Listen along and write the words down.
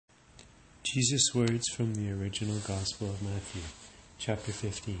Jesus' words from the original Gospel of Matthew, chapter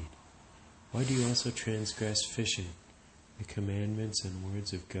 15. Why do you also transgress fishing, the commandments and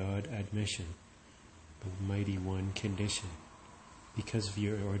words of God admission, the mighty one condition, because of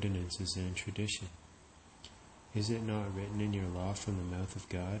your ordinances and tradition? Is it not written in your law from the mouth of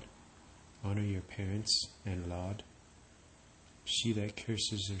God, honor your parents and laud? She that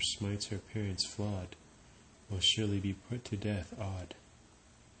curses or smites her parents flawed, will surely be put to death awed.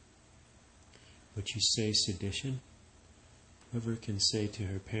 Would you say sedition? Whoever can say to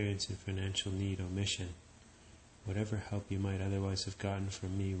her parents in financial need omission, whatever help you might otherwise have gotten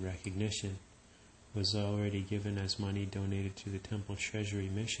from me, recognition, was already given as money donated to the temple treasury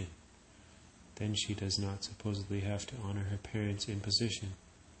mission. Then she does not supposedly have to honor her parents' imposition.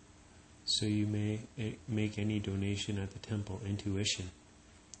 So you may make any donation at the temple intuition.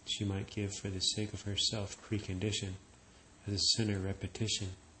 She might give for the sake of herself precondition, as a sinner repetition,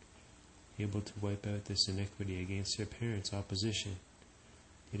 able to wipe out this iniquity against her parents' opposition.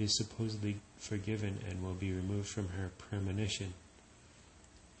 It is supposedly forgiven and will be removed from her premonition.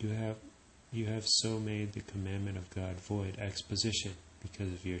 You have so made the commandment of God void exposition because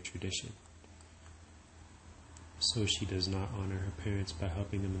of your tradition. So she does not honor her parents by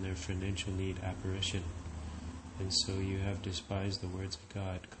helping them in their financial need apparition. And so you have despised the words of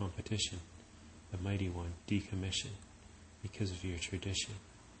God competition, the mighty one decommission, because of your tradition.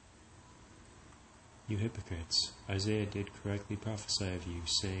 You hypocrites, Isaiah did correctly prophesy of you,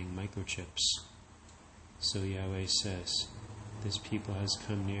 saying microchips. So Yahweh says, this people has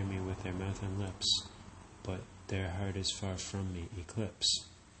come near me with their mouth and lips, but their heart is far from me, eclipse.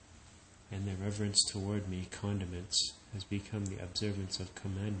 And their reverence toward me, condiments, has become the observance of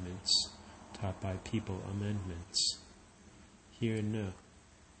commandments, taught by people amendments. Hear and know.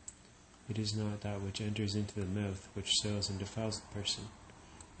 It is not that which enters into the mouth which soils and defiles the person.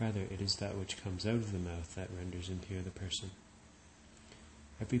 Rather, it is that which comes out of the mouth that renders impure the person.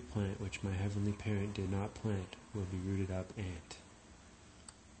 Every plant which my heavenly parent did not plant will be rooted up ant.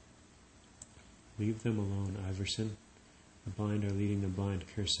 Leave them alone, Iverson. The blind are leading the blind,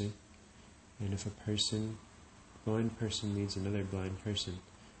 cursing. And if a blind person leads another blind person,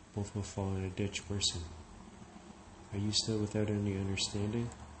 both will fall in a ditch worsen. Are you still without any understanding?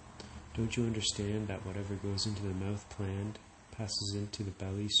 Don't you understand that whatever goes into the mouth planned, passes into the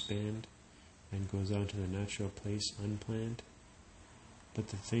belly spanned, and goes on to the natural place unplanned? But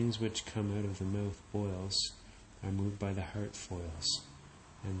the things which come out of the mouth boils, are moved by the heart foils,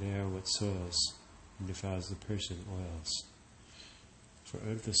 and they are what soils, and defiles the person oils. For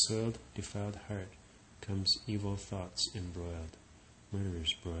out of the soiled, defiled heart comes evil thoughts embroiled,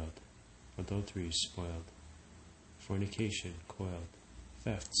 murderers broiled, adulteries spoiled, fornication coiled,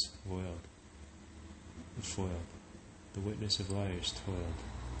 thefts foiled, the witness of liars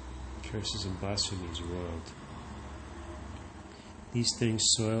toiled, curses and blasphemies roiled. These things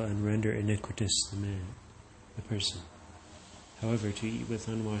soil and render iniquitous the person. However, to eat with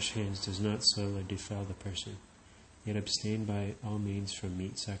unwashed hands does not soil or defile the person. Yet abstain by all means from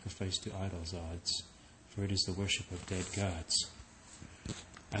meat sacrificed to idols odds, for it is the worship of dead gods.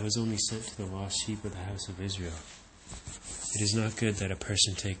 I was only sent to the lost sheep of the house of Israel. It is not good that a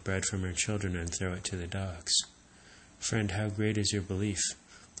person take bread from her children and throw it to the dogs. Friend, how great is your belief?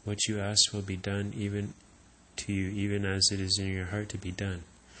 What you ask will be done even to you, even as it is in your heart to be done.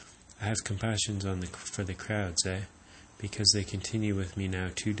 I have compassion for the crowds, because they continue with me now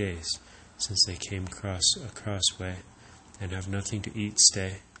 2 days, since they came across way, and have nothing to eat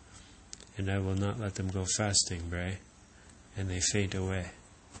stay. And I will not let them go fasting, bray, and they faint away.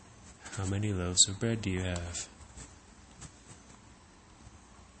 How many loaves of bread do you have?